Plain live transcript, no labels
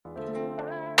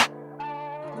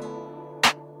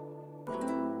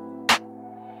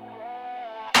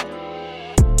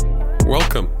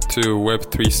to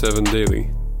Web37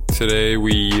 Daily. Today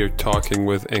we are talking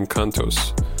with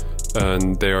Encantos,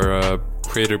 and they are a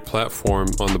creator platform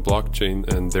on the blockchain,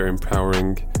 and they're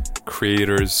empowering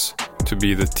creators to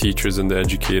be the teachers and the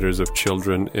educators of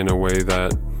children in a way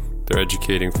that they're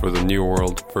educating for the new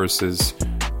world versus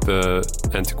the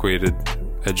antiquated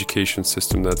education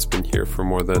system that's been here for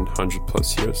more than 100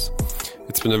 plus years.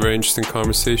 It's been a very interesting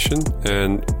conversation,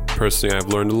 and personally I've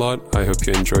learned a lot. I hope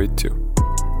you enjoyed too.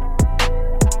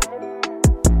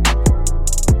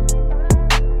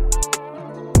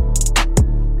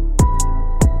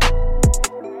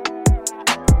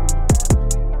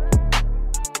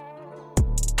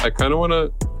 I kind of want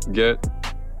to get,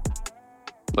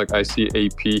 like, I see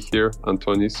AP here,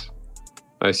 Antonis.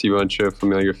 I see a bunch of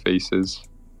familiar faces.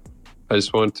 I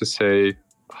just want to say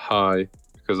hi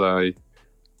because I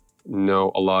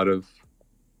know a lot of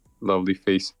lovely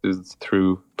faces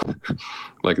through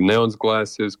like Neon's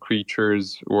glasses,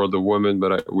 Creatures, World of Women,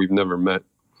 but we've never met.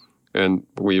 And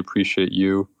we appreciate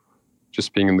you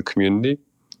just being in the community.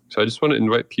 So I just want to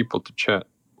invite people to chat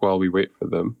while we wait for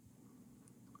them.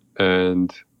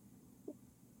 And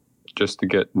just to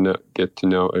get to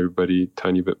know everybody a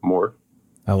tiny bit more.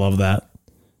 I love that.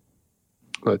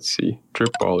 Let's see.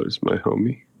 Drip Baller's my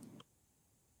homie.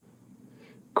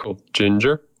 Cool.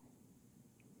 Ginger?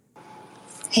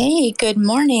 Hey, good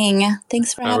morning.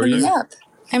 Thanks for having me up.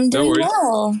 I'm doing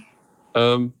well.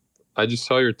 I just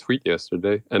saw your tweet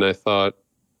yesterday and I thought,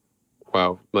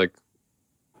 wow, like,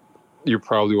 you're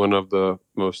probably one of the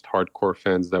most hardcore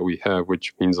fans that we have,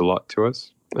 which means a lot to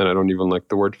us. And I don't even like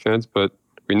the word fans, but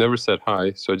we never said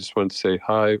hi. So I just wanted to say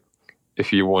hi.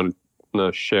 If you want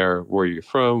to share where you're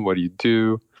from, what do you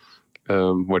do,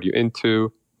 what are you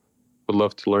into, would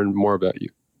love to learn more about you.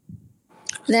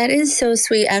 That is so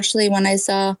sweet. Actually, when I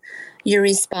saw your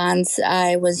response,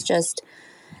 I was just,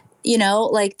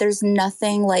 like, there's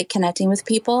nothing like connecting with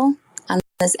people on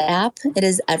this app. It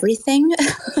is everything.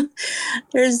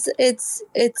 It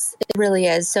really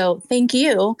is. So thank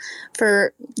you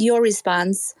for your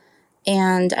response.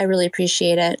 And I really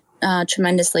appreciate it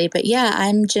tremendously. But yeah,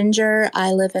 I'm Ginger.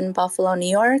 I live in Buffalo, New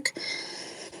York.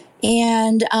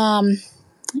 And,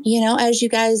 as you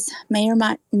guys may or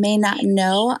may not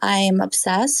know, I'm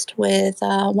obsessed with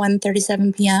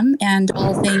 1:37 p.m. and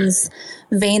all things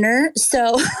Vayner.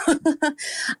 So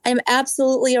I'm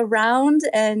absolutely around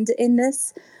and in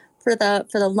this for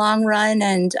the long run.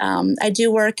 And I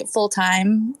do work full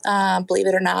time, believe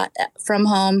it or not, from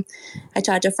home. I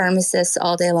talk to pharmacists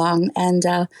all day long, and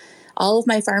all of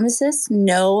my pharmacists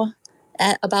know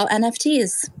about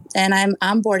NFTs, and I'm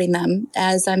onboarding them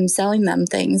as I'm selling them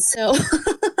things. So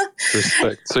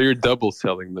respect. So you're double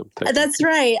selling them. That's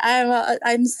right.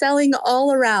 I'm selling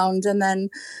all around, and then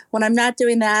when I'm not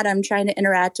doing that, I'm trying to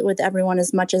interact with everyone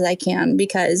as much as I can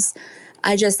because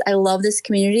I love this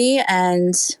community,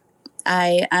 and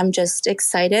I'm just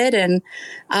excited and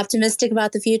optimistic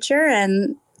about the future,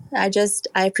 and I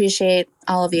appreciate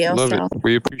all of you. Love it.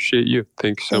 We appreciate you.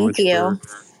 Thanks so much for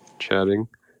chatting.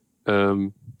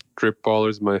 Drip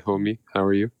Baller's my homie. How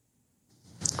are you?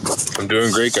 I'm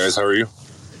doing great, guys. How are you?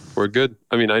 We're good.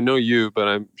 I mean, I know you, but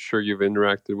I'm sure you've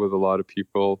interacted with a lot of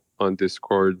people on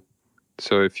Discord.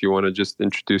 So if you want to just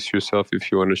introduce yourself,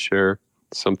 if you want to share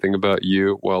something about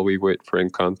you while we wait for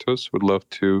Encantos, would love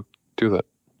to do that.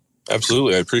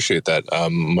 Absolutely. I appreciate that.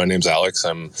 My name's Alex.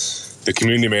 I'm the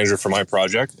community manager for my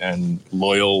project and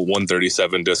loyal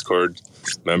 137 Discord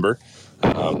member.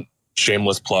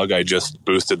 Shameless plug. I just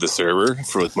boosted the server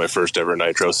with my first ever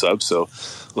Nitro sub. So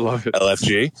love it.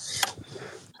 LFG.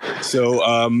 So,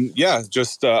 I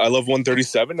love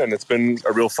 137 and it's been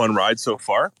a real fun ride so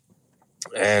far.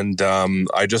 And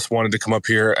I just wanted to come up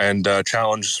here and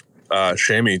challenge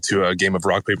Shamey to a game of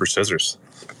rock, paper, scissors.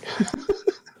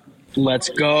 Let's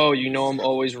go. I'm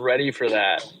always ready for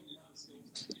that.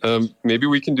 Maybe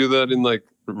we can do that in like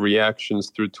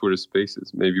reactions through Twitter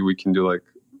Spaces. Maybe we can do like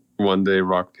one day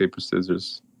rock, paper,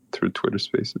 scissors through Twitter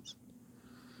Spaces.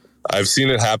 I've seen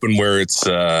it happen where it's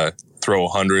throw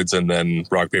hundreds and then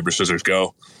rock, paper, scissors,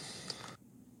 go.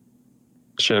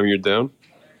 Sham, you're down?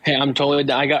 Hey, I'm totally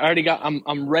down.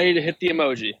 I'm ready to hit the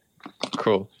emoji.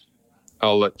 Cool.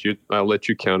 I'll let you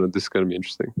count it. This is going to be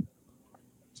interesting.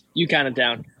 You count it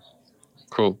down.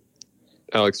 Cool.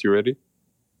 Alex, you ready?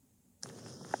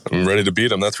 I'm ready to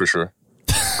beat him, that's for sure.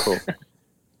 Cool.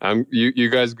 You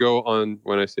guys go on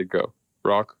when I say go.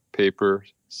 Rock, paper,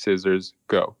 scissors,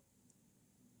 go.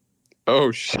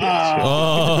 Oh, shit.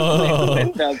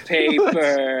 With the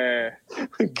paper.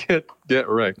 Get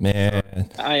wrecked.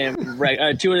 Man. I am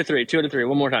wrecked. 2 out of 3. 2 out of 3.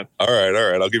 One more time. All right.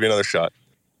 I'll give you another shot.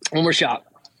 One more shot.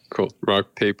 Cool.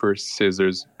 Rock, paper,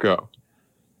 scissors, go.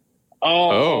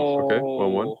 Oh. Okay.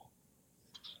 1-1. All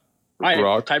right.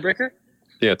 Rock. Tiebreaker?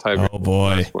 Yeah, tiebreaker. Oh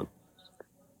boy. Last one.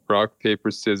 Rock,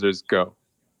 paper, scissors, go.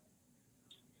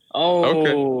 Oh,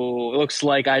 Okay. looks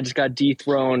like I just got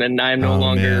dethroned and I'm no Oh,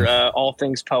 longer man. all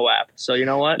things POAP. So you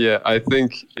know what? Yeah, I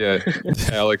think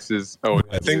Alex is. Oh,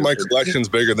 I think my collection's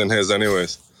bigger than his,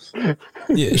 anyways. Yeah,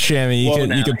 Shammy, Whoa, you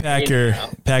now. can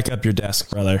pack up your desk,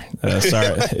 brother. Sorry,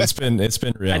 it's been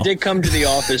real. I did come to the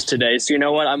office today, so you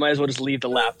know what? I might as well just leave the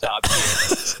laptop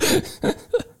here.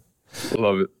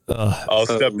 Love it. I'll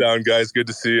step down, guys. Good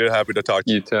to see you. Happy to talk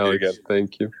to you Alex. again.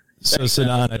 Thank you. So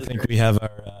Sinan, I think we have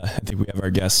our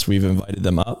guests. We've invited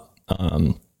them up.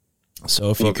 So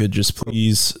if you could just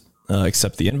please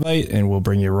accept the invite, and we'll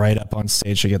bring you right up on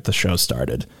stage to get the show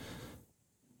started.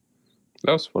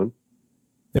 That was fun.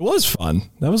 It was fun.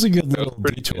 That was a good That was little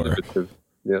pretty detour. innovative.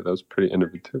 Yeah, that was pretty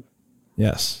innovative.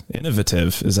 Yes,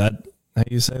 innovative. Is that how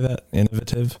you say that?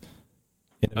 Innovative.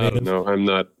 I don't know. I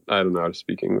don't know how to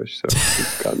speak English, so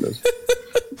God knows.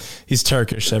 He's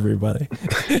Turkish, everybody.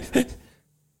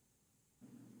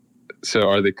 So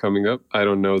are they coming up? I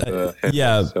don't know the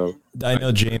yeah, so I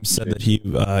know James said that he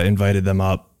invited them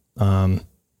up.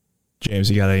 James,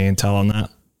 you got any intel on that?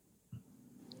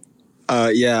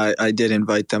 Yeah, I did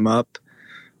invite them up.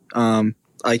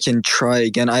 I can try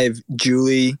again. I have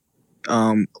Julie,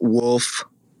 Wolf,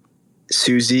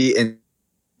 Susie, and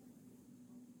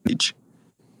each.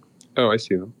 Oh, I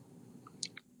see them.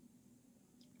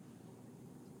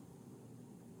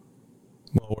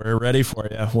 Well, we're ready for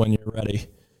you when you're ready.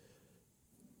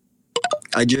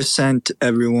 I just sent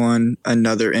everyone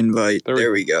another invite.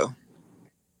 There we go.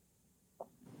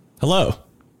 Hello.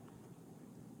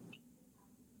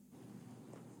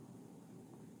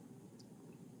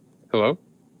 Hello?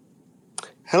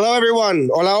 Hello, everyone.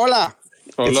 Hola, hola.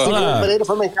 Hola. It's Steve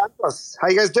from Encantos. How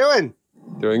you guys doing?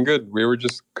 Doing good. We were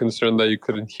just concerned that you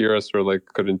couldn't hear us or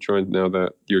couldn't join. Now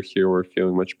that you're here, we're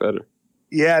feeling much better.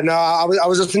 Yeah, no, I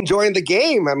was just enjoying the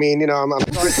game. I mean, I'm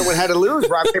sorry someone had to lose.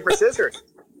 Rock, paper, scissors.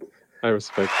 I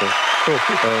respect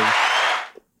that.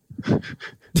 Cool.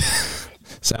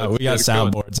 So we got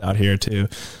soundboards out here too.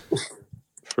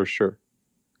 For sure.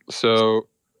 So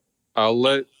I'll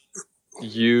let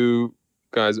you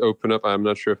guys open up. I'm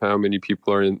not sure how many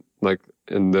people are in the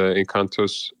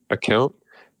Encantos account.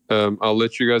 I'll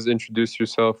let you guys introduce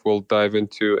yourself. We'll dive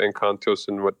into Encantos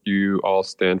and what you all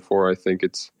stand for. I think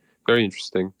it's very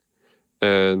interesting.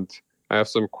 And I have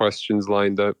some questions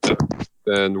lined up.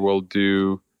 Then we'll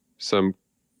do some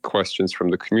questions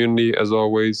from the community as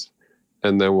always.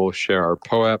 And then we'll share our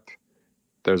POAP.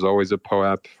 There's always a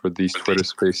POAP for these Twitter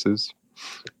spaces.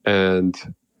 And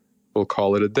we'll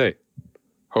call it a day.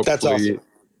 Hopefully, that's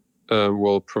awesome.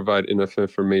 We'll provide enough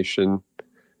information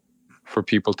for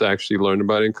people to actually learn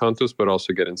about Encantos, but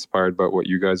also get inspired by what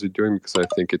you guys are doing, because I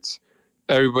think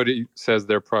everybody says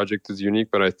their project is unique,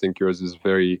 but I think yours is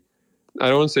very, I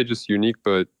don't want to say just unique,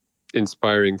 but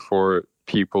inspiring for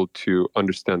people to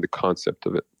understand the concept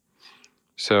of it.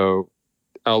 So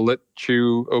I'll let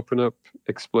you open up,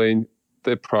 explain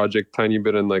the project tiny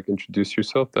bit, and introduce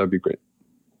yourself. That'd be great.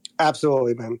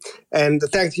 Absolutely, man. And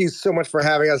thank you so much for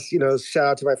having us. Shout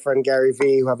out to my friend Gary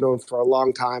V, who I've known for a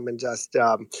long time, and just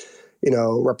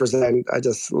represent. I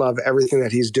just love everything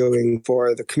that he's doing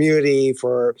for the community,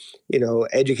 for,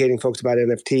 educating folks about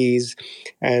NFTs.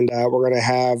 And we're going to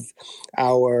have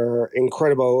our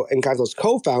incredible Encantos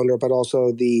co-founder, but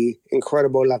also the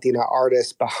incredible Latina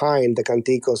artist behind the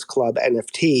Canticos Club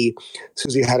NFT,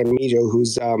 Susie Jaramillo,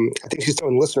 who's, I think she's still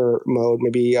in listener mode.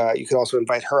 Maybe you could also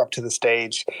invite her up to the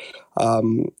stage.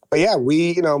 But yeah,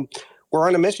 we're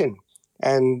on a mission.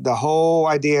 And the whole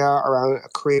idea around a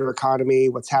creator economy,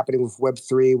 what's happening with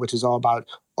Web3, which is all about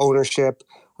ownership.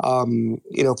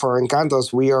 For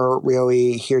Encantos, we are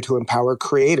really here to empower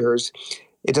creators.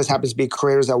 It just happens to be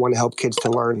creators that want to help kids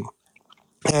to learn.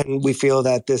 And we feel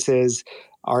that this is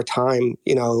our time.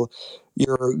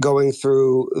 You're going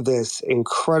through this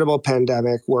incredible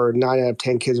pandemic where 9 out of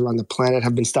 10 kids around the planet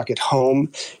have been stuck at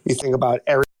home. You think about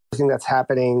everything that's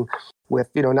happening with,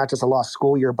 not just a lost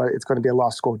school year, but it's going to be a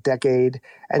lost school decade.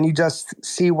 And you just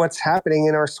see what's happening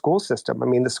in our school system. I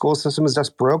mean, the school system is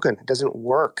just broken. It doesn't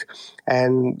work.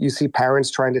 And you see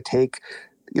parents trying to take,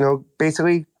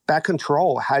 basically back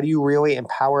control. How do you really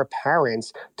empower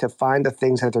parents to find the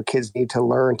things that their kids need to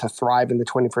learn to thrive in the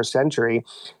 21st century?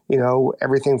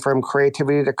 Everything from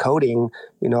creativity to coding,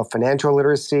 financial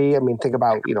literacy. I mean, think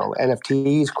about,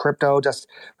 NFTs, crypto, just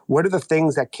what are the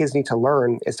things that kids need to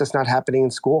learn? It's just not happening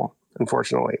in school,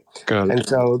 unfortunately. And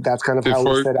so that's kind of how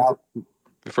we set out.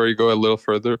 Before you go a little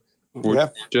further,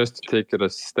 just take it a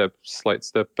slight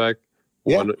step back.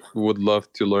 Yeah. Would love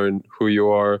to learn who you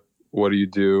are, What do you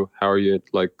do? How are you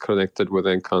like connected with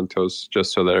Encantos?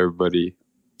 Just so that everybody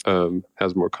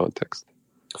has more context.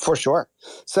 For sure.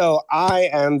 So I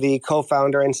am the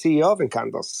co-founder and CEO of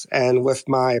Encantos, and with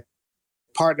my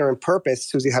partner in purpose,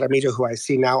 Susie Jaramillo, who I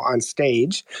see now on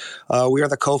stage, we are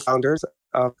the co-founders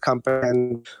of the company,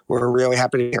 and we're really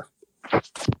happy to be here.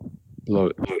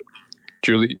 Love it.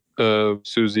 Julie,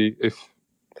 Susie,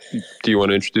 do you want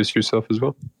to introduce yourself as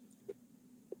well?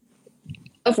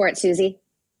 Go for it, Susie.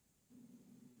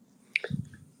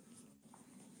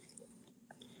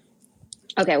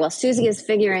 Okay, well, Susie is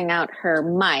figuring out her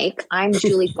mic. I'm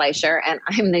Julie Fleischer, and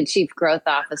I'm the Chief Growth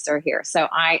Officer here. So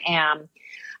I am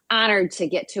honored to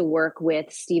get to work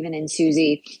with Stephen and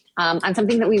Susie on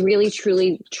something that we really,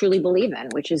 truly believe in,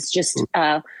 which is just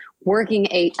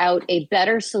working out a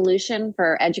better solution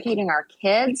for educating our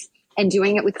kids and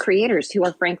doing it with creators who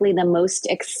are frankly the most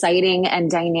exciting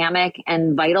and dynamic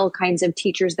and vital kinds of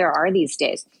teachers there are these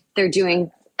days. They're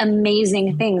doing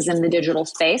amazing things in the digital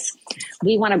space.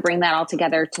 We want to bring that all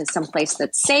together to some place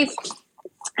that's safe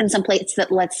and some place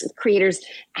that lets creators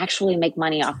actually make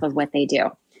money off of what they do.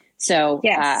 So,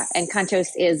 yes. Encantos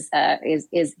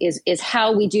is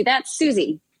how we do that.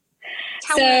 Susie,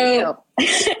 tell me about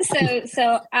you.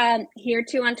 So here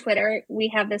too on Twitter, we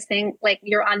have this thing like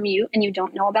you're on mute and you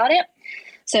don't know about it.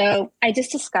 So I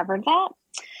just discovered that.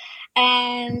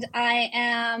 And I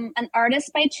am an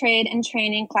artist by trade and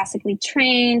training, classically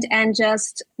trained, and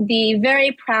just the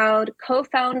very proud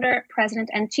co-founder, president,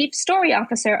 and chief story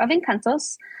officer of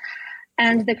Encantos,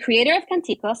 and the creator of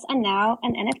Canticos, and now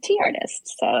an NFT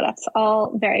artist. So that's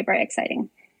all very, very exciting.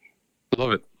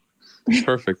 Love it.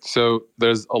 Perfect. So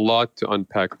there's a lot to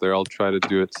unpack there. I'll try to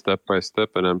do it step by step,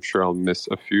 and I'm sure I'll miss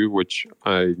a few, which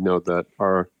I know that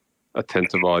our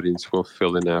attentive audience will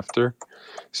fill in after.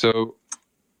 So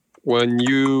when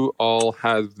you all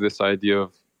have this idea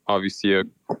of obviously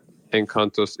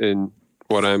Encantos, in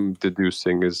what I'm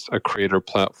deducing is a creator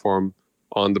platform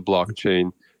on the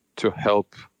blockchain to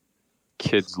help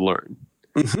kids learn.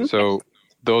 Mm-hmm. So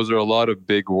those are a lot of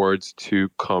big words to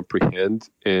comprehend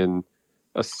in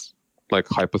a like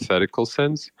hypothetical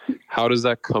sense. How does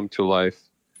that come to life?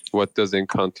 What does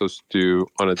Encantos do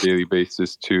on a daily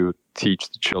basis to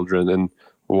teach the children, and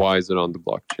why is it on the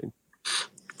blockchain?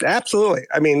 Absolutely.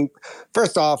 I mean,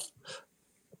 first off,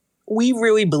 we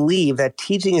really believe that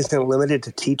teaching isn't limited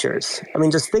to teachers. I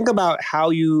mean, just think about how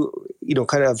you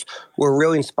kind of were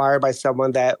really inspired by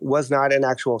someone that was not an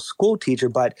actual school teacher,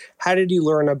 but how did you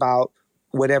learn about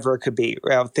whatever it could be?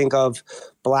 Think of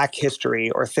Black history,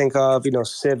 or think of,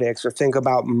 civics, or think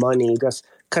about money, just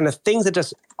kind of things that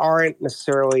just aren't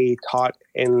necessarily taught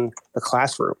in the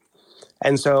classroom.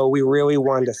 And so we really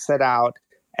wanted to set out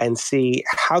and see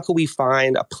how could we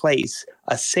find a place,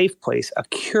 a safe place, a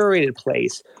curated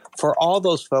place for all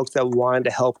those folks that wanted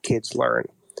to help kids learn.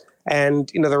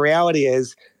 And, the reality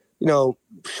is,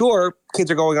 sure, kids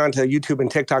are going on to YouTube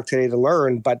and TikTok today to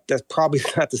learn, but that's probably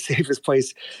not the safest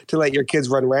place to let your kids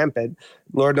run rampant.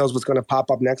 Lord knows what's going to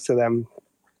pop up next to them,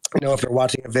 if they're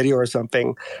watching a video or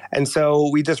something. And so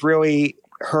we just really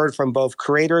heard from both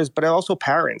creators, but also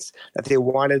parents, that they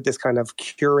wanted this kind of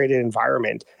curated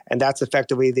environment. And that's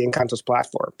effectively the Encantos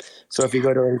platform. So if you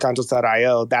go to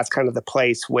encantos.io, that's kind of the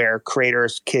place where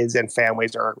creators, kids, and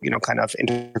families are, kind of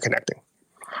interconnecting.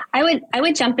 I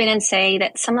would jump in and say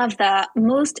that some of the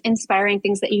most inspiring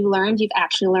things that you've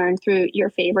actually learned through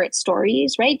your favorite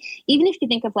stories, right? Even if you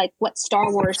think of like what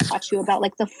Star Wars taught you about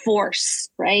like the Force,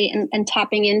 right? And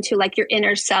tapping into like your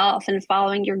inner self and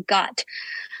following your gut.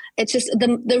 It's just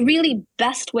the really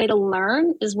best way to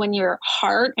learn is when your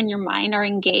heart and your mind are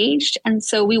engaged. And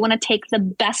so we want to take the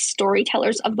best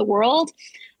storytellers of the world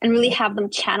and really have them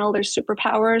channel their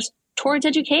superpowers towards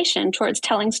education, towards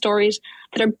telling stories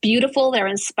that are beautiful, that are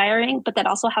inspiring, but that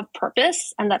also have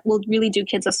purpose and that will really do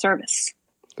kids a service.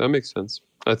 That makes sense.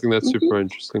 I think that's super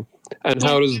interesting. And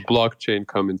how does blockchain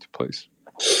come into place?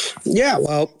 Yeah,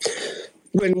 well,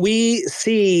 when we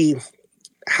see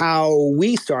how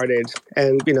we started,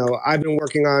 and I've been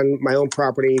working on my own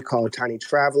property called Tiny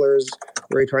Travelers,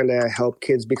 where we're trying to help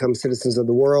kids become citizens of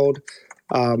the world.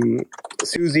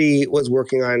 Susie was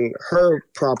working on her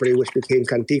property, which became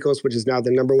Canticos, which is now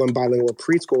the #1 bilingual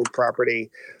preschool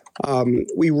property.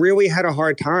 We really had a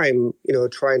hard time,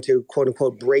 trying to quote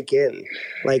unquote break in.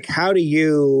 Like, how do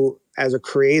you, as a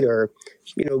creator,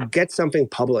 get something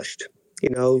published?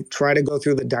 Try to go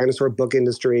through the dinosaur book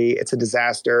industry. It's a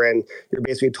disaster. And you're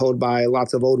basically told by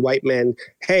lots of old white men,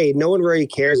 hey, no one really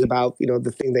cares about,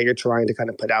 the thing that you're trying to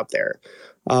kind of put out there.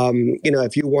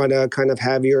 If you want to kind of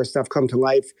have your stuff come to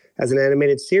life as an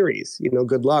animated series,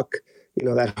 good luck.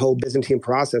 that whole Byzantine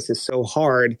process is so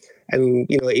hard. And,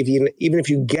 even if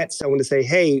you get someone to say,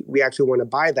 hey, we actually want to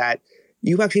buy that,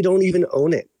 you actually don't even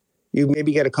own it. You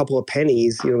maybe get a couple of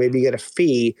pennies, maybe you get a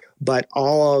fee, but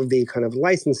all of the kind of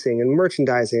licensing and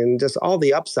merchandising and just all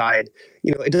the upside,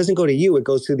 it doesn't go to you. It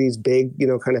goes to these big,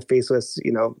 kind of faceless,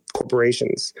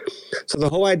 corporations. So the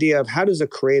whole idea of how does a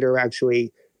creator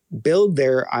actually build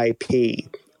their IP,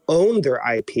 own their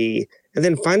IP, and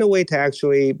then find a way to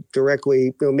actually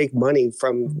directly make money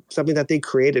from something that they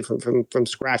created from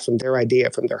scratch, from their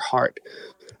idea, from their heart.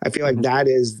 I feel like that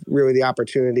is really the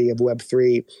opportunity of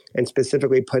Web3, and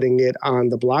specifically putting it on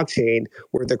the blockchain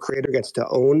where the creator gets to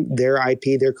own their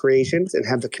IP, their creations, and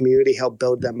have the community help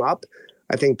build them up.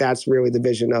 I think that's really the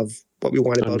vision of what we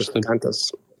want to build at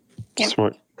Encantos.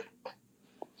 Smart.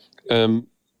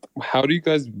 How do you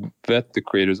guys vet the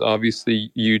creators?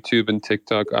 Obviously, YouTube and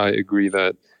TikTok, I agree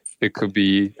that it could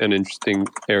be an interesting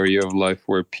area of life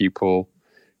where people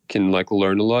can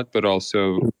learn a lot, but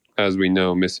also, as we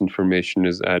know, misinformation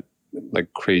is at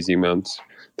crazy amounts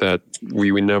that we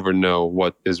never know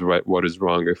what is right, what is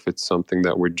wrong, if it's something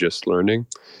that we're just learning.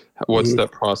 What's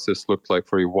that process look like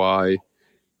for you?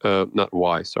 Not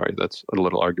why, sorry, that's a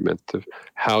little argumentative.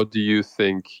 How do you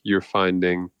think you're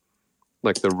finding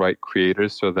the right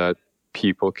creators so that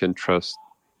people can trust,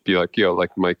 be like, yo,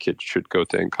 my kid should go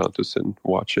to Encantos and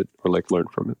watch it or learn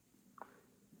from it?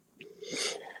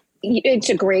 It's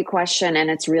a great question,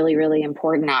 and it's really, really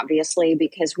important, obviously,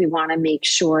 because we want to make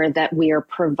sure that we are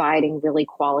providing really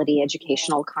quality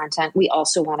educational content. We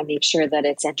also want to make sure that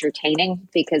it's entertaining,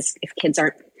 because if kids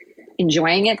aren't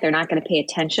enjoying it, they're not going to pay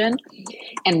attention.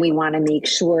 And we want to make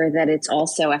sure that it's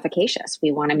also efficacious.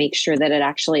 We want to make sure that it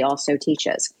actually also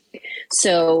teaches.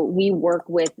 So we work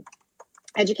with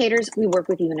educators, we work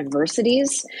with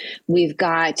universities. We've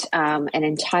got an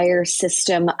entire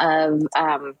system of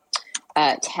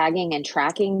tagging and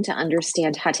tracking to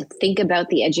understand how to think about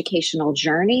the educational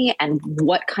journey and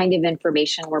what kind of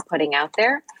information we're putting out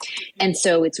there. And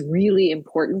so it's really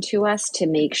important to us to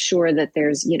make sure that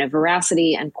there's,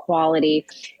 veracity and quality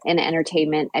and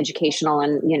entertainment, educational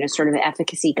and, sort of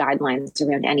efficacy guidelines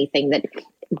around anything that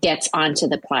gets onto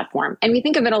the platform. And we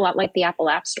think of it a lot like the Apple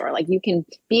App Store. You can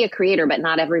be a creator, but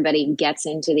not everybody gets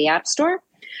into the App Store.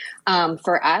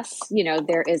 For us,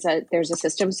 there's a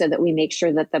system so that we make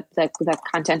sure that the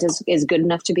content is good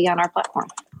enough to be on our platform.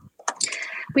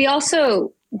 We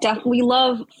also we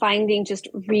love finding just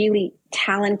really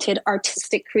talented,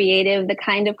 artistic, creative, the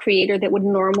kind of creator that would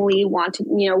normally want to,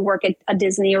 work at a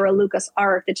Disney or a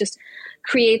LucasArts, that just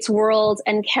creates worlds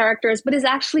and characters, but is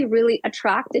actually really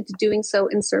attracted to doing so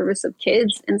in service of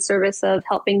kids, in service of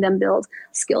helping them build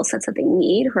skill sets that they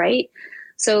need, right?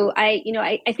 So I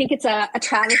think it's a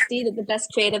travesty that the best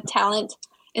creative talent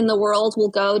in the world will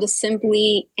go to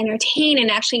simply entertain and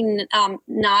actually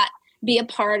not be a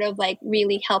part of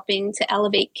really helping to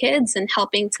elevate kids and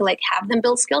helping to have them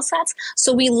build skill sets.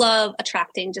 So we love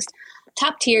attracting just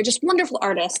top tier, just wonderful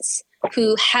artists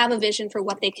who have a vision for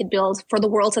what they could build, for the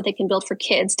worlds that they can build for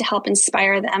kids, to help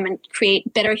inspire them and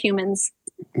create better humans.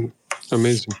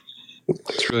 Amazing.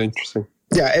 It's really interesting.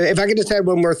 Yeah, and if I could just add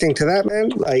one more thing to that,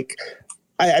 man,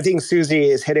 I think Susie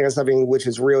is hitting on something which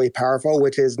is really powerful,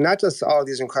 which is not just all of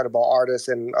these incredible artists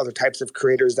and other types of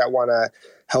creators that want to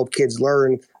help kids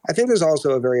learn. I think there's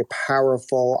also a very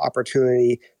powerful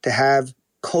opportunity to have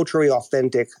culturally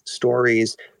authentic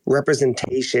stories,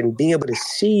 representation, being able to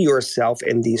see yourself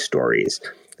in these stories,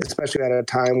 especially at a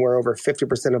time where over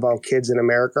 50% of all kids in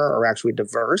America are actually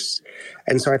diverse.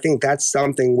 And so I think that's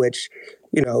something which,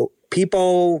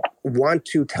 people want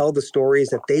to tell the stories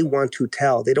that they want to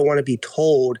tell. They don't want to be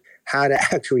told how to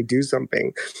actually do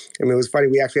something. I mean, it was funny.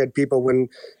 We actually had people when,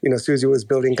 Susie was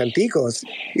building Canticos,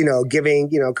 giving,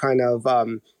 kind of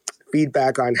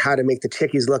feedback on how to make the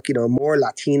chickies look, more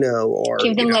Latino, or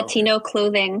give them Latino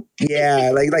clothing.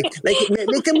 Yeah, like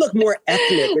make them look more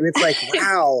ethnic. And it's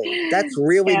wow, that's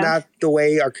really not the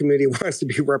way our community wants to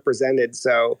be represented.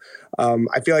 So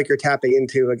I feel like you're tapping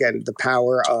into, again, the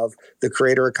power of the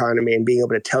creator economy and being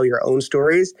able to tell your own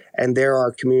stories. And there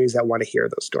are communities that want to hear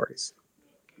those stories.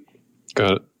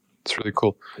 Got it. It's really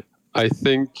cool. I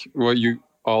think what you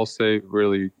all say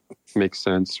really makes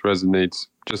sense, resonates,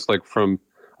 just from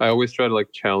I always try to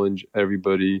challenge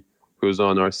everybody who's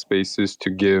on our spaces to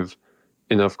give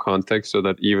enough context so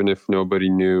that even if nobody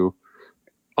knew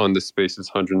on the spaces,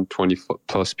 120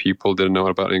 plus people didn't know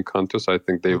about Encantos, I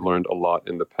think they've learned a lot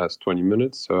in the past 20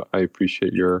 minutes. So I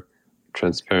appreciate your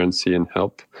transparency and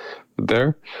help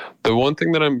there. The one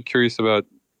thing that I'm curious about,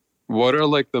 what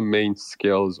are the main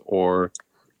skills or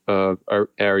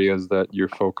areas that you're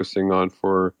focusing on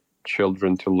for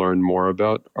children to learn more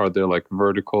about? Are there like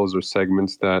verticals or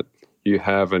segments that you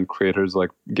have and creators like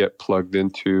get plugged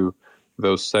into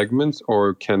those segments,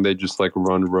 or can they just like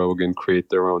run rogue and create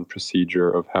their own procedure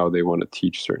of how they want to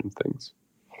teach certain things?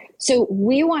 So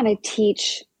we want to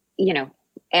teach,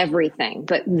 everything,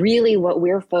 but really what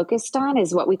we're focused on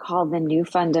is what we call the new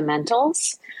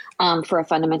fundamentals for a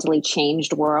fundamentally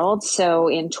changed world. So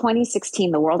in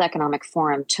 2016, the World Economic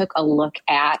Forum took a look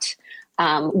at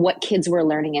what kids were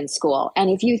learning in school. And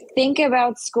if you think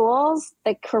about schools,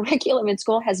 the curriculum in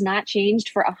school has not changed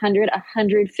for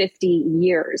 150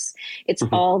 years. It's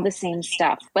all the same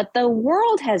stuff, but the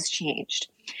world has changed.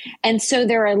 And so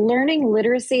there are learning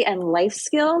literacy and life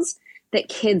skills that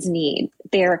kids need.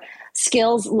 They're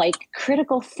skills like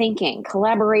critical thinking,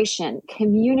 collaboration,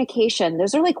 communication.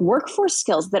 Those are like workforce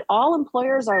skills that all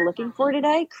employers are looking for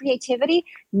today. Creativity,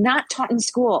 not taught in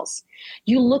schools.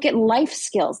 You look at life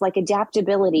skills like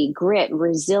adaptability, grit,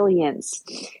 resilience,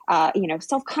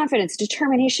 self-confidence,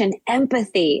 determination,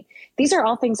 empathy. These are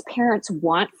all things parents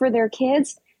want for their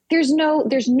kids. There's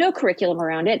no curriculum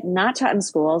around it, not taught in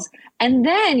schools. And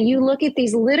then you look at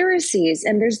these literacies,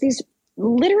 and there's these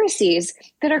literacies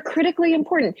that are critically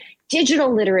important.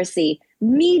 Digital literacy,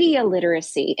 media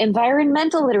literacy,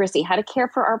 environmental literacy, how to care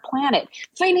for our planet,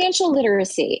 financial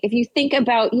literacy. If you think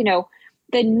about,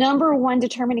 the number one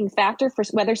determining factor for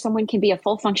whether someone can be a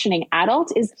full functioning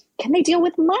adult is, can they deal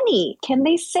with money? Can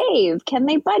they save? Can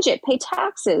they budget, pay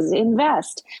taxes,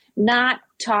 invest? Not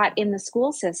taught in the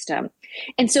school system.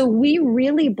 And so we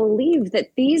really believe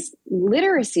that these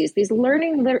literacies, these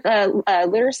learning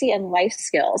literacy and life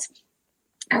skills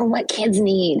are what kids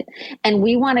need. And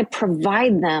we want to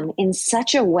provide them in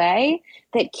such a way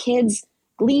that kids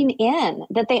lean in,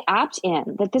 that they opt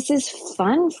in, that this is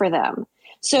fun for them.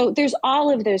 So there's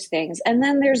all of those things. And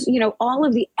then there's, all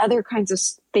of the other kinds of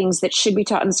things that should be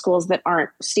taught in schools that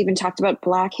aren't. Stephen talked about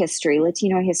Black history,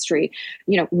 Latino history,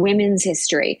 women's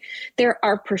history. There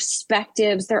are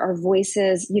perspectives, there are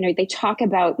voices, they talk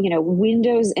about,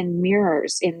 windows and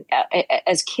mirrors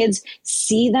as kids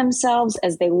see themselves,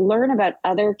 as they learn about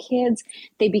other kids,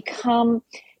 they become,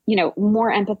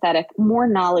 more empathetic, more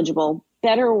knowledgeable,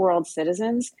 better world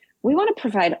citizens. We want to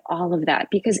provide all of that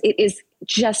because it is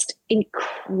just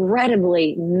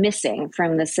incredibly missing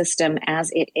from the system as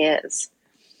it is.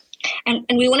 And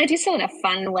we want to do so in a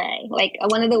fun way. Like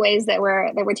one of the ways that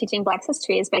we're teaching Black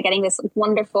history is by getting this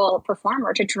wonderful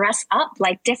performer to dress up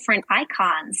like different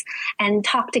icons and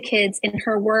talk to kids in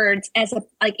her words as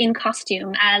in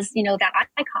costume as, that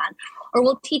icon. Or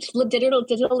we'll teach digital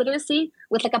literacy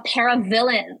with like a pair of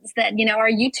villains that, are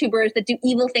YouTubers that do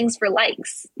evil things for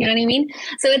likes. You know what I mean?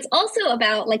 So it's also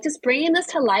about like just bringing this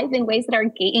to life in ways that are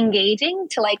engaging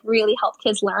to like really help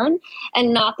kids learn,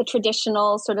 and not the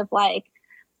traditional sort of like,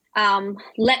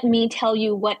 let me tell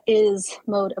you what is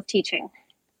mode of teaching.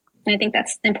 And I think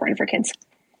that's important for kids.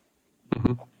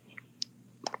 Mm-hmm.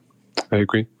 I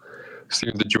agree.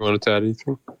 Steve, did you want to add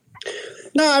anything?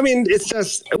 No, I mean, it's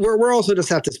just, we're also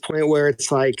just at this point where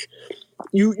it's like,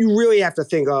 you really have to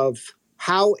think of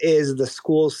how is the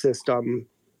school system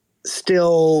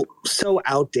still so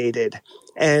outdated.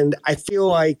 And I feel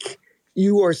like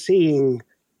you are seeing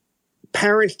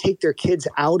parents take their kids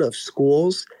out of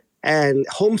schools, and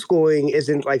homeschooling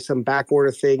isn't like some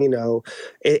backorder thing,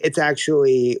 it's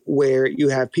actually where you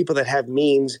have people that have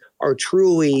means are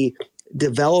truly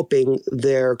developing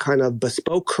their kind of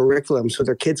bespoke curriculum so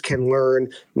their kids can learn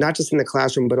not just in the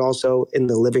classroom, but also in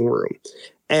the living room.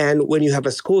 And when you have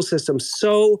a school system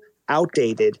so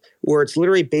outdated, where it's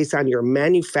literally based on your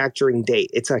manufacturing date,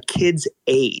 it's a kid's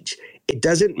age. It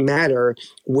doesn't matter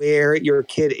where your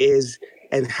kid is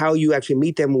and how you actually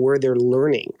meet them, where they're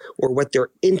learning or what their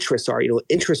interests are,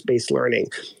 interest-based learning.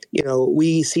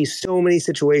 We see so many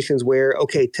situations where,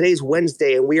 okay, today's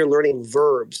Wednesday and we are learning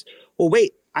verbs. Well,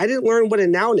 wait, I didn't learn what a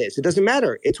noun is. It doesn't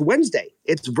matter. It's Wednesday.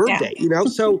 It's verb day,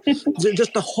 So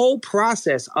just the whole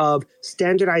process of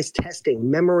standardized testing,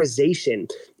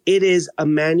 memorization, it is a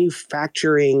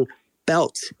manufacturing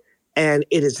belt, and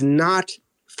it is not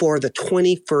for the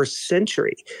 21st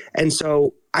century. And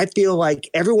so I feel like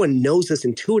everyone knows this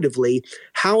intuitively.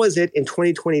 How is it in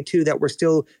 2022 that we're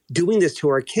still doing this to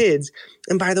our kids?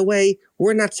 And by the way,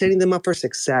 we're not setting them up for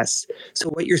success. So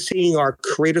what you're seeing are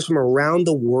creators from around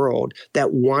the world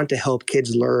that want to help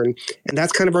kids learn. And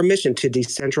that's kind of our mission, to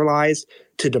decentralize,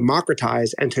 to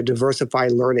democratize, and to diversify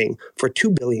learning for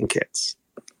 2 billion kids.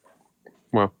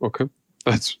 Wow. Okay.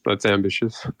 That's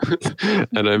ambitious.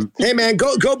 And hey man,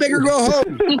 go big or go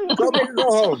home. Go big or go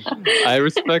home. I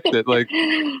respect it. Like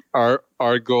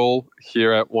our goal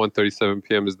here at 1:37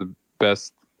 p.m. is the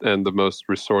best and the most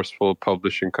resourceful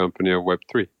publishing company of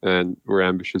Web3. And we're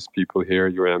ambitious people here.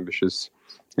 You're ambitious.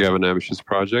 You have an ambitious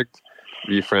project.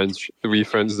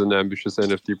 WeFriends is an ambitious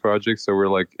NFT project. So we're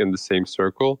like in the same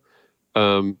circle.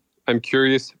 I'm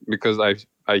curious because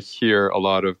I hear a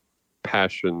lot of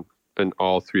passion in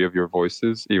all three of your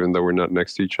voices, even though we're not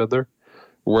next to each other.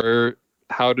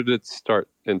 How did it start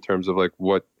in terms of like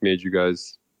what made you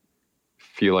guys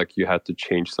feel like you had to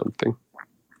change something?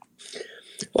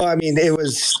 Well, I mean, it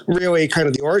was really kind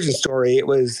of the origin story. It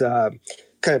was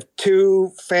kind of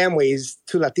two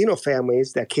Latino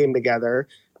families that came together.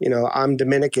 You know, I'm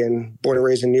Dominican, born and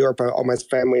raised in New York, but all my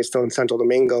family is still in Santo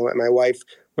Domingo. And my wife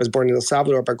was born in El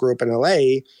Salvador, but grew up in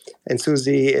LA. And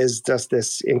Susie is just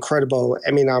this incredible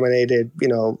Emmy-nominated,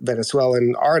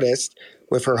 Venezuelan artist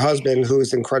with her husband,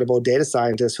 who's an incredible data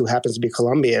scientist who happens to be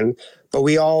Colombian. But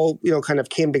we all, kind of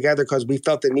came together because we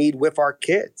felt the need with our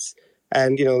kids.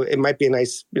 And, it might be a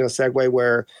nice, segue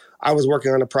where I was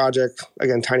working on a project,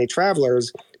 again, Tiny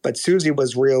Travelers, but Susie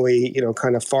was really,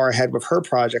 kind of far ahead with her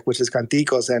project, which is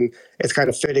Canticos. And it's kind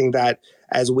of fitting that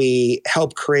as we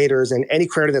help creators, and any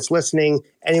creator that's listening,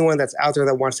 anyone that's out there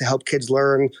that wants to help kids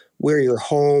learn, we're your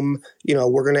home.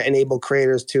 We're going to enable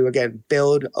creators to, again,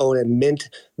 build, own, and mint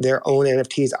their own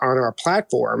NFTs on our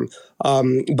platform.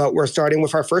 But we're starting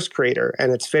with our first creator,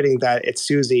 and it's fitting that it's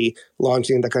Susie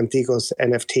launching the Canticos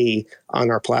NFT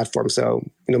on our platform. So,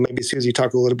 maybe Susie,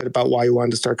 talk a little bit about why you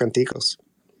wanted to start Canticos.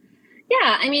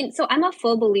 Yeah, I mean, so I'm a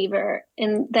full believer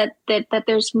in that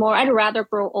there's more. I'd rather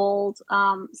grow old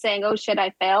saying, oh, shit,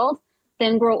 I failed,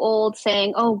 than grow old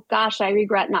saying, oh, gosh, I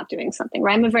regret not doing something,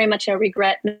 right? I'm very much a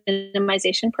regret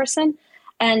minimization person.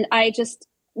 And I just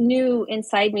knew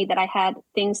inside me that I had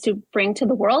things to bring to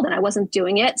the world and I wasn't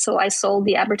doing it. So I sold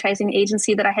the advertising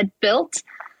agency that I had built.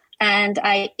 And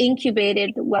I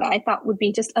incubated what I thought would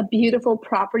be just a beautiful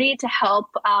property to help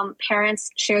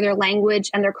parents share their language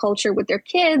and their culture with their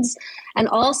kids, and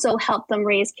also help them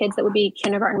raise kids that would be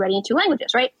kindergarten ready in 2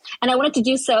 languages, right? And I wanted to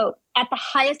do so at the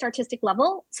highest artistic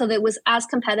level so that it was as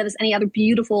competitive as any other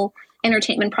beautiful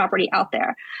entertainment property out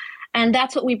there. And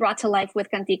that's what we brought to life with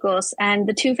Canticos. And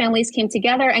the two families came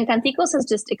together, and Canticos has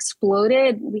just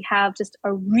exploded. We have just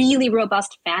a really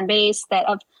robust fan base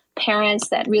of parents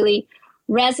that really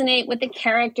resonate with the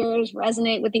characters,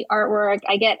 resonate with the artwork.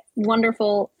 I get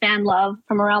wonderful fan love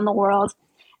from around the world.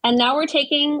 And now we're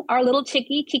taking our little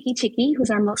chickie, Kiki Chiki, who's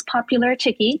our most popular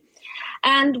chickie,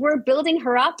 and we're building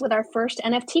her up with our first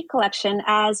NFT collection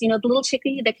as, the little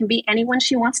chickie that can be anyone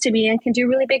she wants to be and can do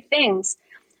really big things.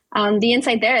 The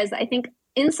insight there is, I think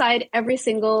inside every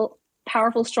single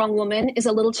powerful, strong woman is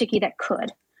a little chickie that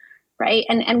could, right?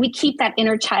 And we keep that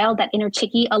inner child, that inner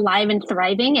chickie alive and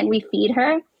thriving, and we feed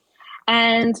her.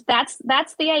 And that's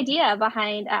the idea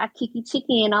behind Kiki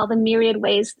Chiki and all the myriad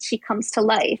ways she comes to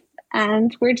life.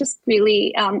 And we're just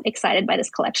really excited by this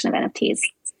collection of NFTs.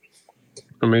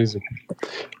 Amazing.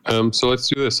 So let's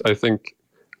do this. I think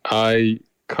I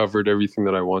covered everything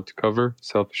that I want to cover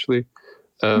selfishly,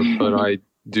 but I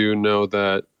do know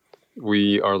that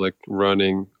we are like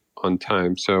running on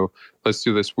time. So let's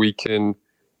do this. We can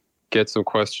get some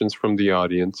questions from the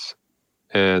audience.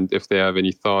 And if they have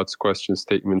any thoughts, questions,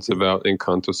 statements about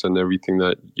Encantos and everything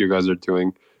that you guys are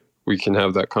doing, we can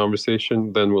have that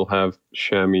conversation. Then we'll have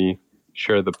Shami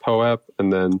share the POAP,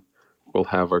 and then we'll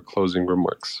have our closing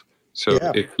remarks. So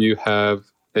if you have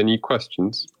any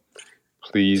questions,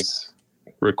 please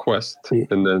request,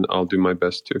 and then I'll do my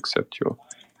best to accept you all.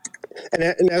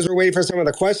 And as we're waiting for some of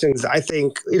the questions, I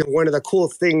think one of the cool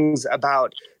things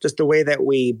about just the way that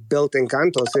we built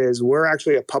Encantos is we're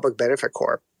actually a public benefit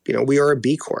corp. We are a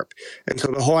B Corp. And so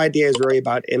the whole idea is really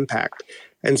about impact.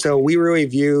 And so we really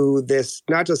view this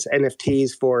not just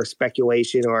NFTs for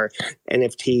speculation or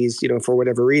NFTs, for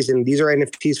whatever reason. These are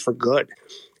NFTs for good.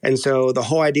 And so the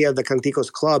whole idea of the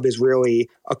Canticos Club is really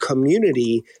a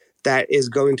community that is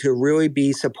going to really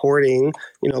be supporting,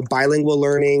 bilingual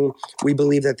learning. We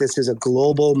believe that this is a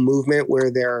global movement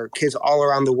where there are kids all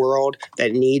around the world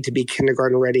that need to be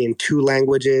kindergarten ready in 2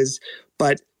 languages.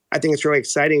 But I think it's really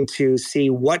exciting to see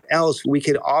what else we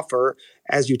could offer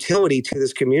as utility to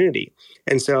this community.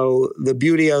 And so the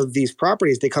beauty of these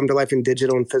properties, they come to life in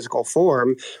digital and physical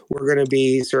form. We're going to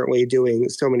be certainly doing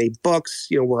so many books.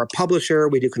 We're a publisher.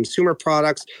 We do consumer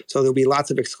products. So there'll be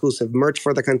lots of exclusive merch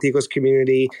for the Canticos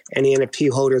community. Any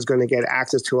NFT holder is going to get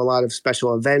access to a lot of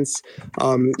special events.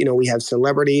 We have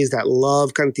celebrities that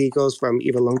love Canticos, from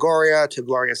Eva Longoria to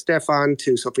Gloria Stefan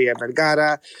to Sofia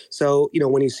Vergara. So,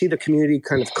 when you see the community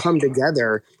kind of come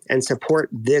together and support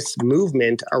this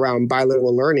movement around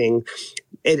bilingual learning,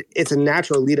 it's a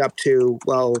natural lead up to,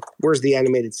 well, where's the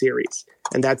animated series?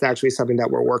 And that's actually something that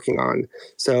we're working on.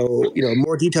 So,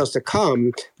 more details to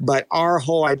come. But our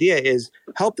whole idea is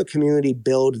help the community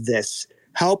build this.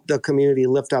 Help the community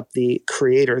lift up the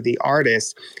creator, the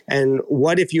artist. And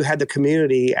what if you had the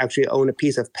community actually own a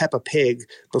piece of Peppa Pig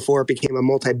before it became a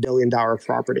multi-billion-dollar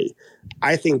property?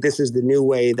 I think this is the new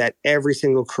way that every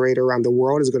single creator around the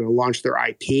world is going to launch their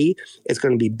IP. It's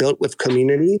going to be built with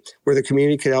community, where the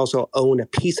community could also own a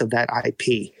piece of that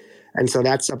IP. And so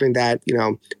that's something that,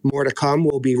 more to come.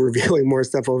 We'll be revealing more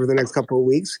stuff over the next couple of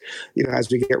weeks, as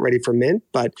we get ready for Mint.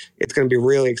 But it's going to be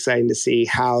really exciting to see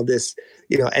how this,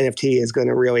 NFT is going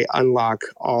to really unlock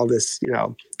all this,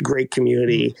 great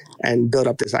community and build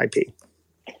up this IP.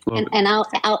 And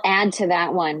I'll add to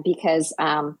that one because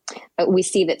we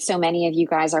see that so many of you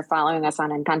guys are following us on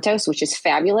Encantos, which is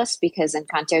fabulous because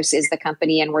Encantos is the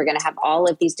company and we're going to have all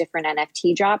of these different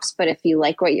NFT drops. But if you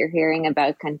like what you're hearing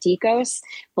about Canticos,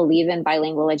 believe in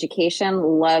bilingual education,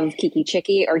 love Kiki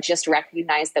Chiki, or just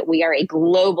recognize that we are a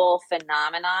global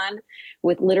phenomenon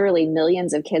with literally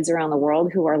millions of kids around the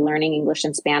world who are learning English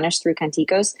and Spanish through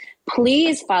Canticos,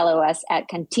 please follow us at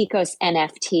Canticos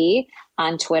NFT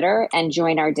on Twitter and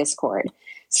join our Discord.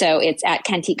 So it's at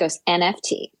Canticos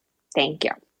NFT. Thank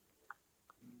you.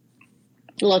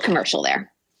 A little commercial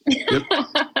there. Yep.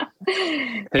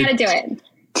 Gotta do it.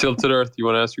 Tilted Earth, you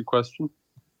want to ask your question?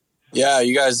 Yeah,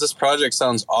 you guys, this project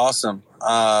sounds awesome.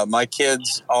 My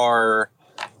kids are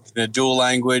in a dual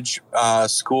language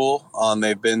school.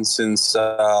 They've been since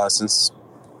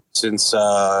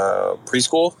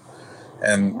preschool,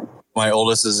 and my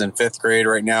oldest is in 5th grade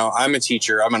right now. I'm a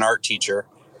teacher. I'm an art teacher.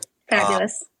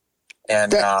 Fabulous.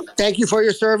 Thank you for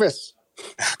your service.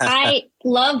 I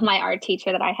love my art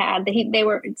teacher that I had. They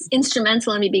were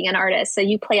instrumental in me being an artist. So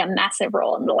you play a massive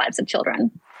role in the lives of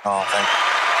children. Oh, thank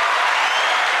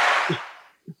you.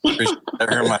 Appreciate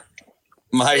that.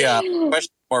 My question is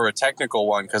more of a technical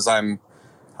one because I'm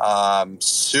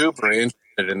super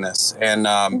interested in this. And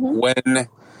when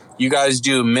you guys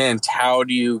do Mint, how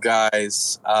do you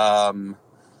guys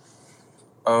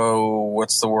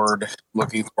what's the word I'm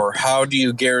looking for? How do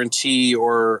you guarantee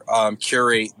or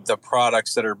curate the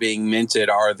products that are being minted?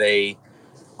 Are they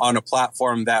on a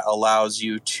platform that allows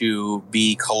you to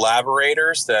be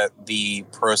collaborators, that the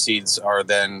proceeds are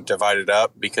then divided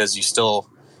up? Because you still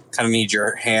kind of need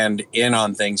your hand in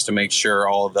on things to make sure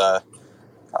all the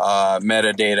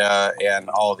metadata and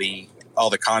all the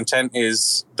content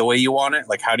is the way you want it.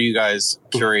 Like, how do you guys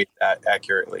curate that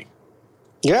accurately?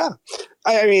 Yeah.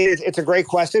 I mean, it's a great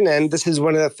question. And this is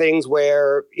one of the things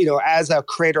where, as a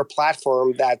creator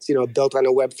platform that's, built on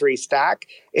a Web3 stack,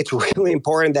 it's really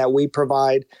important that we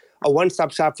provide a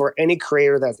one-stop shop for any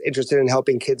creator that's interested in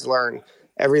helping kids learn.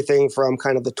 Everything from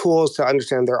kind of the tools to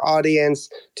understand their audience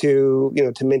to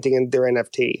minting in their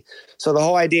NFT. So the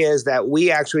whole idea is that we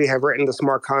actually have written the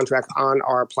smart contract on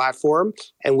our platform,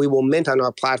 and we will mint on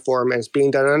our platform, and it's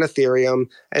being done on Ethereum,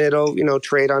 and it'll,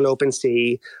 trade on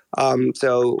OpenSea.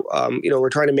 We're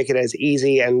trying to make it as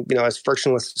easy and, as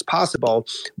frictionless as possible.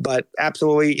 But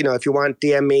absolutely, if you want,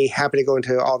 DM me, happy to go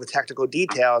into all the technical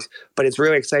details. But it's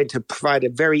really exciting to provide a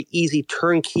very easy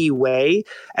turnkey way.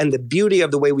 And the beauty of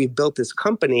the way we've built this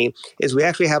company is we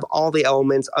actually have all the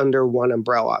elements under one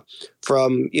umbrella.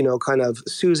 From, kind of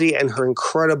Susie and her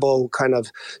incredible kind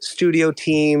of studio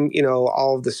team,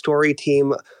 all of the story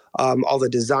team, all the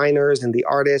designers and the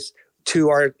artists, to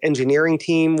our engineering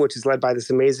team, which is led by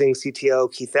this amazing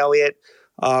CTO, Keith Elliott,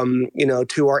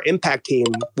 to our impact team,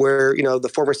 where,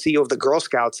 the former CEO of the Girl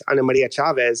Scouts, Ana Maria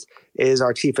Chavez, is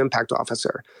our chief impact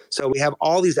officer. So we have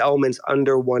all these elements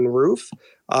under one roof.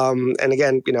 And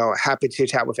again, happy to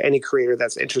chat with any creator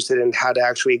that's interested in how to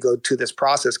actually go to this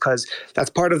process, because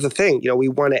that's part of the thing. We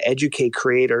want to educate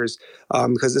creators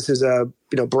because this is a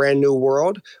brand new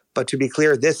world. But to be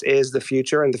clear, this is the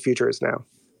future, and the future is now.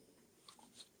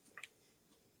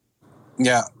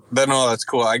 Yeah, no, that's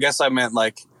cool. I guess I meant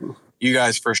like you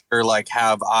guys for sure like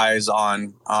have eyes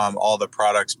on all the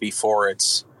products before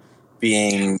it's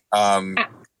being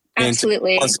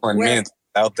absolutely mint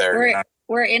out there.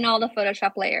 We're in all the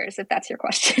Photoshop layers, if that's your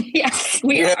question. Yes,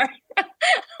 we are.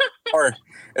 Or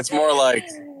it's more like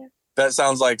that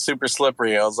sounds like super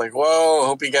slippery. I was like, whoa,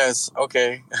 hope you guys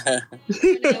okay.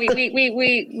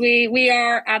 we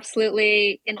are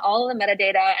absolutely in all of the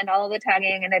metadata and all of the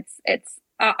tagging, and it's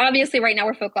obviously right now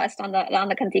we're focused on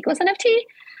the Canticos NFT, sure.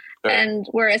 And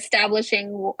we're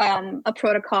establishing a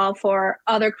protocol for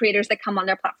other creators that come on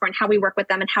their platform, how we work with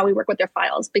them and how we work with their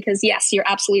files. Because yes, you're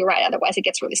absolutely right. Otherwise, it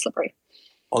gets really slippery.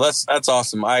 Well, that's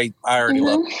awesome. I already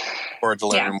love it. Forward to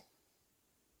learning more.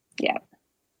 Yeah.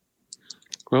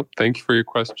 Well, thank you for your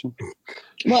question.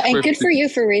 Well, and good for you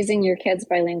for raising your kids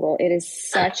bilingual.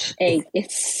 It's such a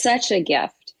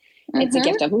gift. It's a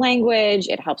gift of language.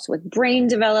 It helps with brain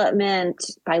development.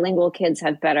 Bilingual kids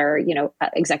have better,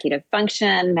 executive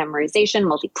function, memorization,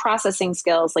 multi-processing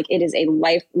skills. Like, it is a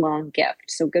lifelong gift.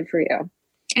 So good for you.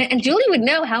 And Julie would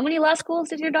know, how many law schools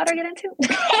did your daughter get into?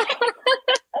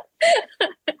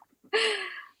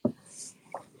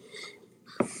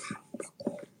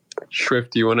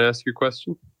 Shrift, do you want to ask your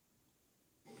question?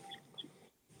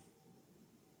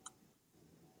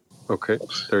 Okay,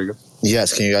 there you go.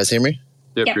 Yes, can you guys hear me?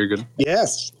 Yep, you're good.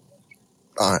 Yes.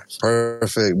 All right,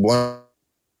 perfect. Buenos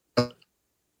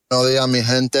días, mi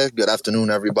gente. Good afternoon,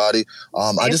 everybody.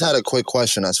 I just had a quick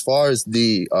question. As far as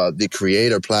the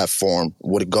creator platform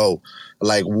would go,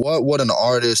 like, what would an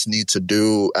artist need to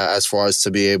do as far as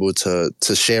to be able to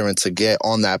share and to get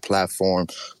on that platform,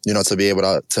 to be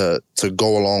able to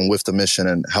go along with the mission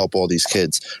and help all these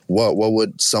kids? What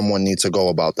would someone need to go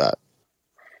about that?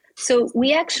 So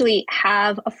we actually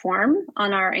have a form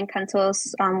on our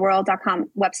encantosworld.com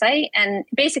website. And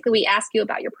basically we ask you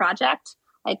about your project.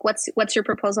 Like, what's your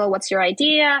proposal? What's your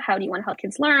idea? How do you want to help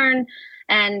kids learn?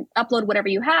 And upload whatever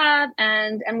you have.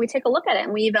 And we take a look at it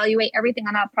and we evaluate everything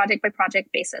on a project by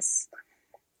project basis.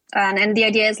 And the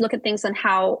idea is look at things on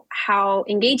how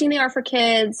engaging they are for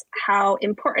kids, how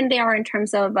important they are in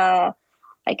terms of what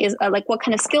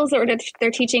kind of skills they're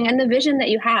teaching, and the vision that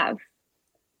you have.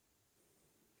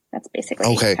 That's basically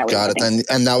okay. How Got it.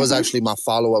 And that was actually my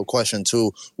follow-up question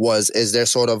too. Is there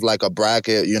sort of like a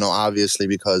bracket? Obviously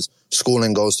because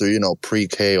schooling goes through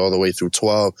pre-K all the way through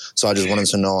 12. So I just wanted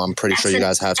to know. I'm pretty sure you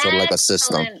guys have sort of like a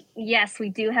system. Yes, we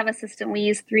do have a system. We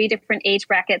use 3 different age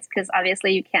brackets because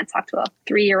obviously you can't talk to a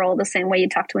 3-year-old the same way you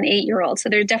talk to an 8-year-old. So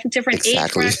there are different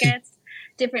age brackets.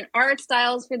 Different art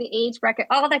styles for the age bracket,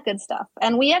 all that good stuff.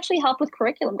 And we actually help with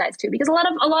curriculum guides too, because a lot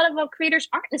of creators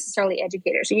aren't necessarily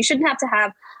educators. So you shouldn't have to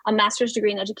have a master's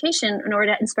degree in education in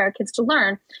order to inspire kids to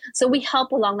learn. So we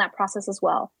help along that process as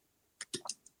well.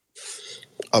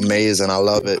 Amazing. I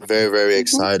love it. Very, very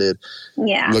excited.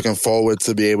 Yeah. Looking forward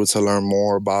to be able to learn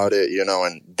more about it,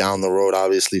 and down the road,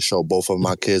 obviously show both of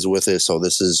my kids with it. So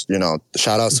this is,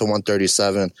 shout out to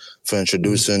 137 for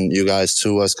introducing you guys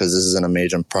to us, because this is an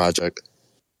amazing project.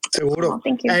 Seguro.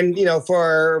 Thank you. And,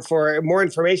 for more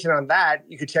information on that,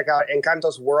 you could check out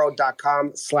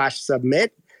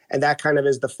encantosworld.com/submit. And that kind of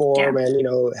is the form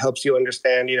and, helps you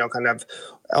understand, kind of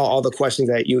all the questions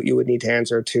that you would need to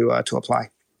answer to apply.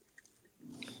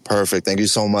 Perfect. Thank you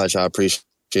so much. I appreciate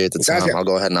the time. Gracias. I'll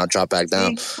go ahead and I'll drop back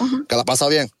down. Que la pasa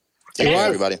bien. Take care,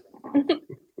 everybody.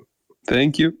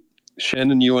 Thank you.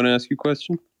 Shannon, you want to ask your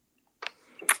question?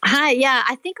 Hi, yeah,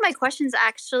 I think my question's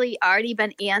actually already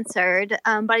been answered,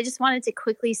 but I just wanted to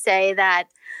quickly say that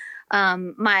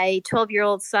my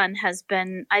 12-year-old son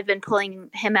I've been pulling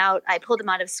him out. I pulled him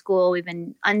out of school. We've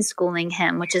been unschooling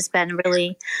him, which has been a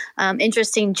really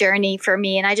interesting journey for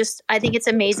me. And I think it's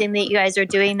amazing that you guys are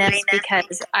doing this,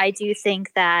 because I do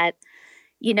think that,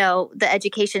 the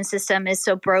education system is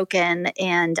so broken.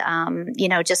 And,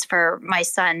 just for my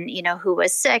son, who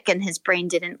was sick and his brain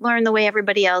didn't learn the way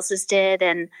everybody else's did.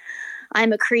 And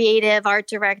I'm a creative art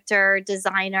director,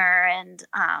 designer. And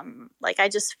I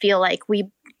just feel like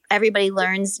everybody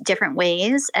learns different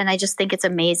ways. And I just think it's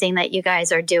amazing that you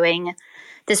guys are doing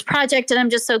this project. And I'm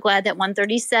just so glad that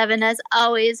 137, as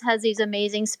always, has these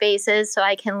amazing spaces so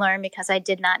I can learn, because I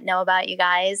did not know about you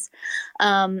guys.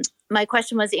 My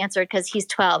question was answered because he's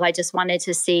 12. I just wanted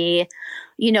to see,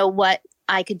 what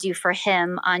I could do for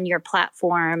him on your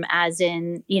platform, as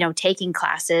in, taking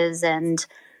classes and,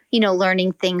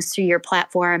 learning things through your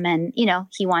platform. And,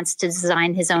 he wants to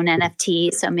design his own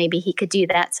NFT. So maybe he could do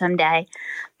that someday.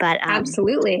 But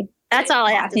absolutely. That's all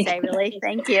I have to say, really.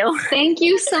 Thank you. Thank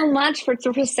you so much for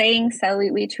saying so.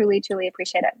 We truly, truly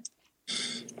appreciate it.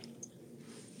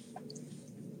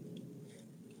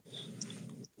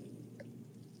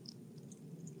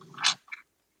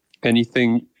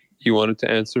 Anything you wanted to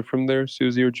answer from there,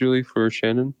 Susie or Julie, for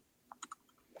Shannon?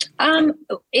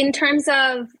 In terms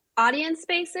of audience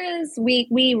spaces, we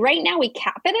right now we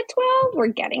cap it at 12. We're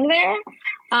getting there.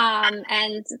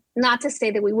 And not to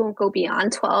say that we won't go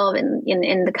beyond 12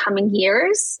 in the coming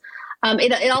years.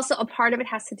 It also, a part of it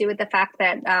has to do with the fact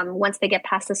that once they get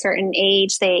past a certain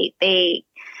age, they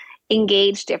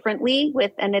engage differently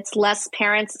with, and it's less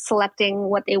parents selecting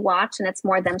what they watch, and it's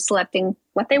more them selecting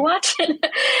what they watch.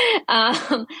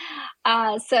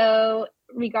 So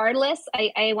regardless,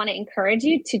 I want to encourage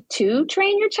you to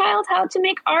train your child how to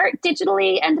make art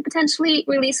digitally and to potentially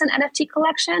release an NFT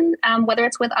collection, whether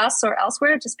it's with us or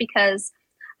elsewhere, just because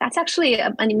that's actually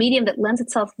a medium that lends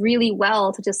itself really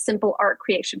well to just simple art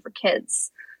creation for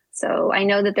kids. So I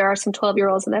know that there are some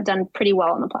 12-year-olds that have done pretty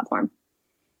well on the platform.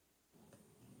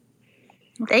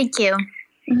 Thank you.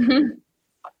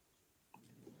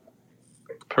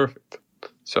 Perfect.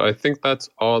 So I think that's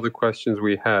all the questions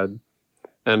we had.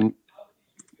 And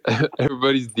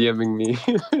everybody's DMing me.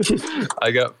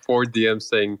 I got 4 DMs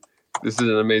saying, this is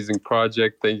an amazing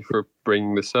project. Thank you for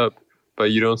bringing this up.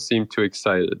 But you don't seem too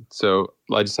excited. So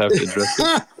I just have to address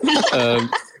it.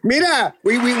 Mira,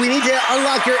 we need to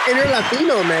unlock your inner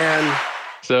Latino, man.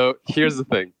 So here's the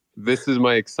thing. This is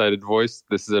my excited voice.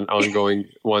 This is an ongoing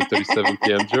 1:37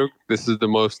 p.m. joke. This is the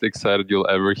most excited you'll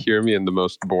ever hear me and the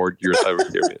most bored you'll ever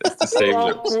hear me. It's the same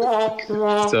jokes.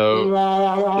 So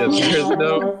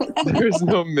there's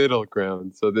no middle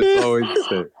ground. So this is always the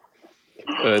same.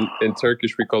 And in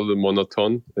Turkish, we call it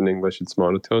monoton. In English, it's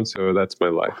monotone. So that's my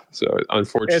life. So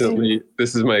unfortunately,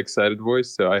 this is my excited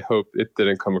voice. So I hope it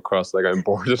didn't come across like I'm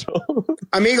bored at all.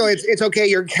 Amigo, it's okay.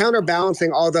 You're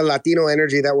counterbalancing all the Latino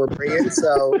energy that we're bringing.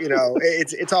 So,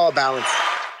 it's all balanced.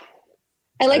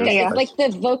 I like that. It's like the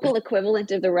vocal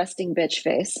equivalent of the resting bitch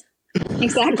face.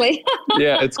 Exactly.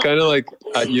 Yeah, it's kind of like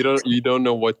you don't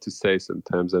know what to say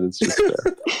sometimes, and it's just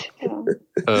there.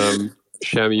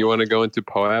 Shami, you want to go into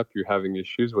POAP? You're having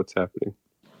issues. What's happening?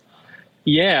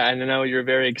 Yeah, and I know you're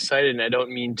very excited, and I don't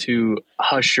mean to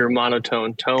hush your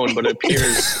monotone tone, but it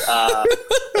appears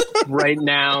right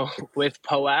now with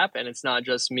POAP, and it's not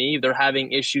just me, they're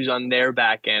having issues on their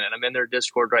back end, and I'm in their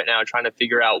Discord right now trying to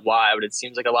figure out why, but it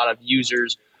seems like a lot of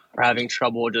users are having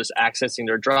trouble just accessing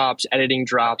their drops, editing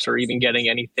drops, or even getting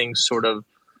anything sort of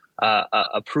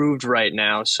approved right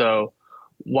now. So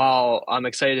while I'm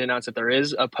excited to announce that there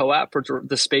is a POAP for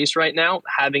the space right now,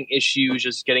 having issues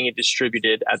just getting it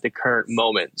distributed at the current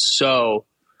moment. So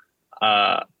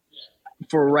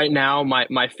for right now,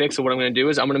 my fix of what I'm going to do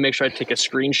is I'm going to make sure I take a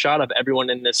screenshot of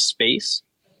everyone in this space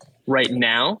right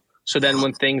now. So then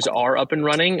when things are up and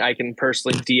running, I can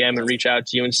personally DM and reach out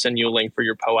to you and send you a link for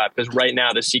your POAP. Because right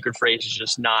now the secret phrase is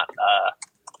just not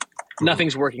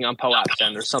nothing's working on POAP's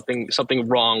end. There's something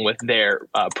wrong with their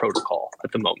protocol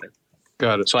at the moment.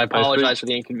 Got it. So I apologize for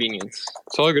the inconvenience.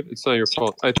 It's all good. It's not your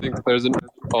fault. I think there's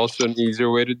also an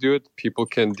easier way to do it. People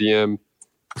can DM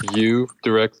you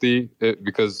directly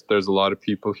because there's a lot of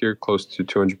people here, close to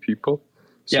 200 people.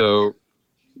 So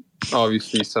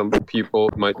obviously some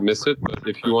people might miss it, but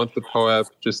if you want the POAP,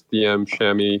 just DM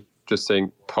Shami just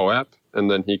saying POAP, and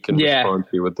then he can respond to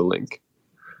you with the link.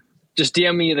 Just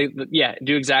DM me.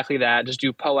 Do exactly that. Just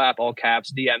do POAP, all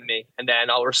caps, DM me, and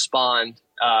then I'll respond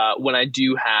when I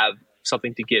do have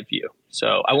something to give you.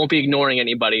 So I won't be ignoring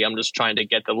anybody. I'm just trying to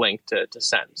get the link to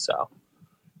send. So,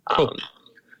 cool.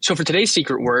 So for today's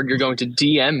secret word, you're going to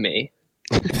DM me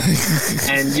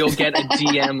and you'll get a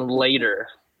DM later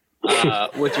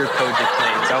with your code to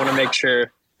claim. So I want to make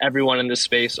sure everyone in this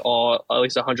space, at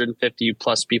least 150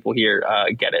 plus people here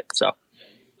get it. So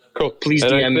cool. Please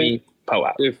DM me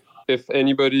POAP. If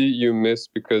anybody you miss,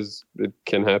 because it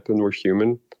can happen, we're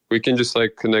human, we can just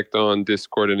connect on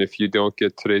Discord, and if you don't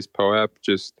get today's POAP,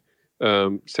 just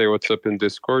say what's up in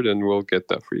Discord, and we'll get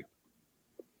that for you.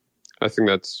 I think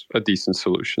that's a decent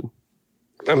solution.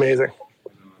 Amazing.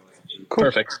 Cool.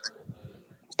 Perfect.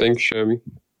 Thanks, Shami.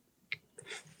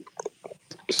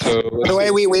 So, by the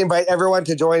way, we invite everyone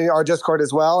to join our Discord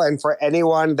as well. And for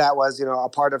anyone that was, a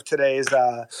part of today's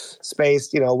space,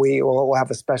 we'll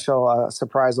have a special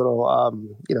surprise little,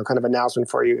 kind of announcement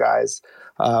for you guys.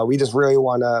 We just really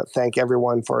want to thank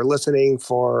everyone for listening,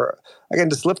 for, again,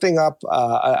 just lifting up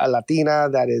a Latina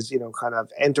that is, kind of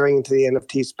entering into the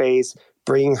NFT space,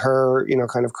 bringing her,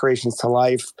 kind of creations to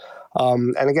life.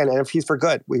 And again, NFTs for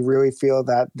good. We really feel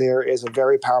that there is a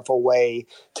very powerful way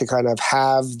to kind of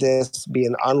have this be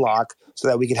an unlock so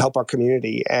that we can help our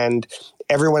community. And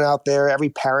everyone out there, every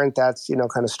parent that's,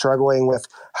 kind of struggling with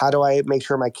how do I make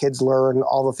sure my kids learn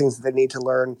all the things that they need to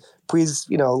learn, please,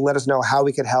 let us know how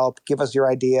we could help. Give us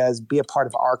your ideas. Be a part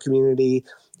of our community.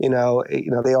 They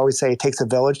always say it takes a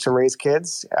village to raise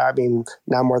kids. I mean,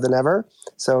 now more than ever.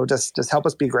 So just help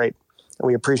us be great. And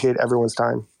we appreciate everyone's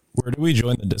time. Where do we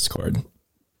join the Discord?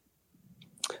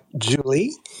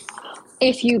 Julie?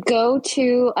 If you go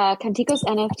to Canticos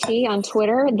NFT on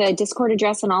Twitter, the Discord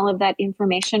address and all of that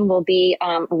information will be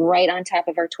right on top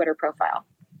of our Twitter profile.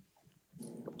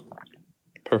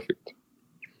 Perfect.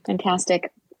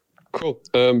 Fantastic. Cool.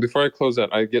 Before I close out,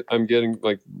 I'm getting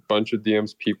a bunch of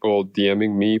DMs, people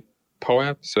DMing me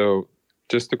POAP. So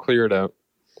just to clear it out,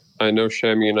 I know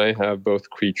Shami and I have both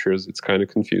creatures. It's kind of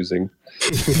confusing.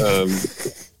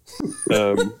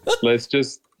 Let's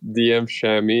just DM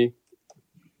Shami,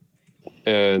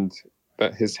 and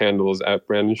that his handle is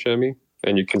 @BrandonShami,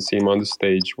 and you can see him on the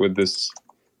stage with this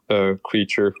a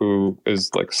creature who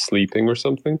is like sleeping or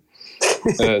something.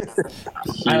 And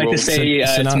I like to say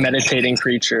it's a meditating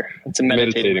creature. It's a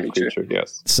meditating creature.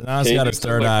 Yes. So now he's got his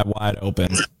third eye wide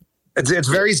open. It's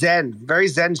very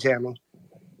zen channel.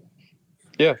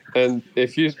 Yeah, and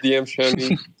if you DM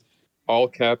Shami, all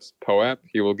caps POAP,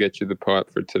 he will get you the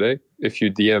POAP for today. If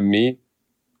you DM me,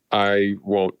 I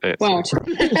won't answer.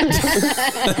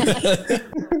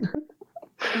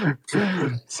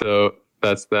 So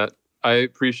that's that. I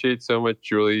appreciate so much,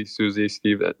 Julie, Susie,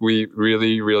 Steve, that we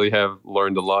really, really have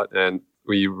learned a lot, and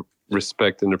we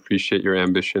respect and appreciate your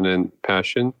ambition and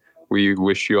passion. We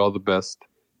wish you all the best.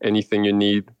 Anything you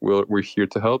need, we're here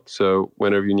to help. So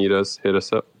whenever you need us, hit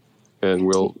us up, and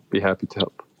we'll be happy to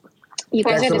help. You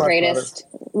guys are the greatest.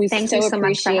 We so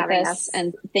appreciate this,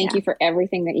 and thank you for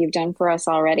everything that you've done for us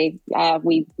already.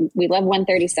 We love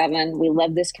 137. We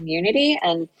love this community,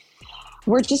 and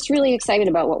we're just really excited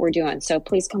about what we're doing. So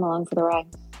please come along for the ride.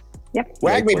 Yep.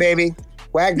 Wag me, baby.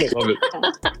 Wag me. Love it.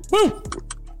 Woo!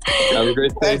 Have a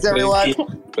great day. Thanks, everyone.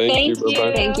 Thank you.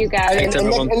 Bye-bye. Thank you, guys.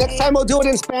 And next time we'll do it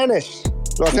in Spanish.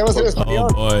 Lo hacemos en español.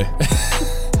 Oh boy.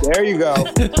 There you go.